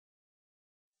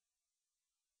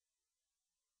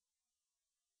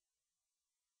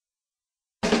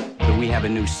we have a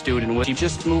new student. She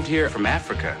just moved here from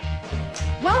Africa.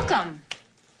 Welcome.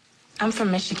 I'm from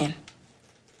Michigan.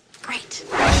 Great.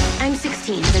 I'm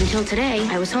 16, but until today,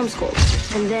 I was homeschooled.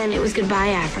 And then it was goodbye,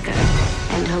 Africa.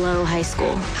 And hello, high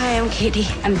school. Hi, I'm Katie.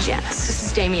 I'm Janice. This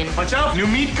is Damian. Watch out! New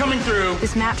meat coming through!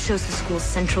 This map shows the school's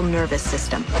central nervous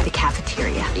system, the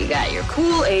cafeteria. You got your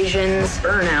cool Asians,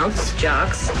 burnouts,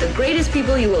 jocks, the greatest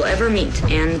people you will ever meet,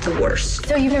 and the worst.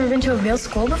 So you've never been to a real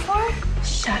school before?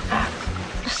 Shut up.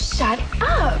 Shut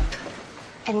up!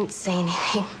 I didn't say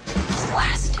anything.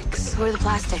 Plastics. Who are the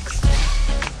plastics?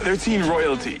 They're teen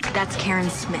royalty. That's Karen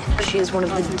Smith. She is one of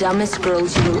the dumbest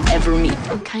girls you will ever meet.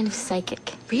 I'm kind of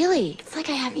psychic. Really? It's like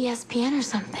I have ESPN or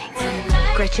something.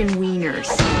 Gretchen Wieners.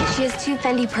 She has 2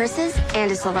 Fendi purses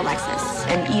and a silver Lexus.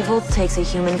 And evil takes a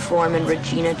human form in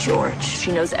Regina George.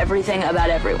 She knows everything about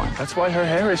everyone. That's why her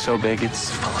hair is so big. It's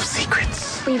full of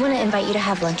secrets. We want to invite you to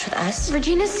have lunch with us.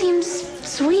 Regina seems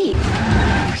sweet.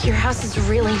 Your house is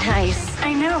really nice.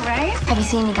 I know, right? Have you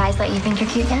seen any guys that you think you're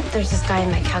cute yet? There's this guy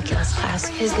in my calculus class.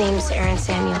 His name's Eerin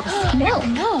Samules. No.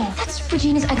 That's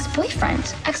Regina's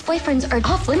ex-boyfriend. Ex-boyfriends are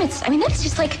off limits. I mean, that's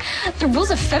just like the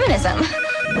rules of feminism.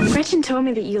 Gretchen told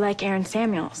me that you like Eerin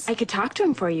Samules. I could talk to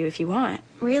him for you if you want.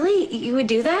 Really? You would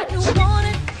do that? You're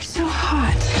so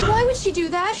hot. Why would she do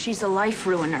that? She's a life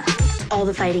ruiner. All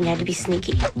the fighting had to be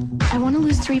sneaky. I want to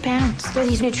lose 3 pounds. They're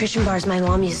these nutrition bars my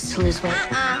mom uses to lose weight.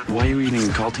 Why are you eating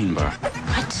a Caltine bar?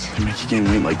 What? They make you gain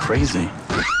weight like crazy.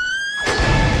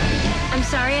 I'm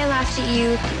sorry I laughed at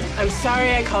you. I'm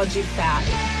sorry I called you fat.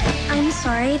 I'm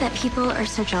sorry that people are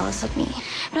so jealous of me.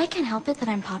 But I can't help it that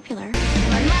I'm popular.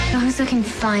 Know who's looking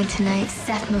fine tonight?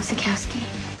 Seth Mosikowski.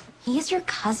 He's your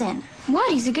cousin.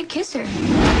 What? He's a good kisser.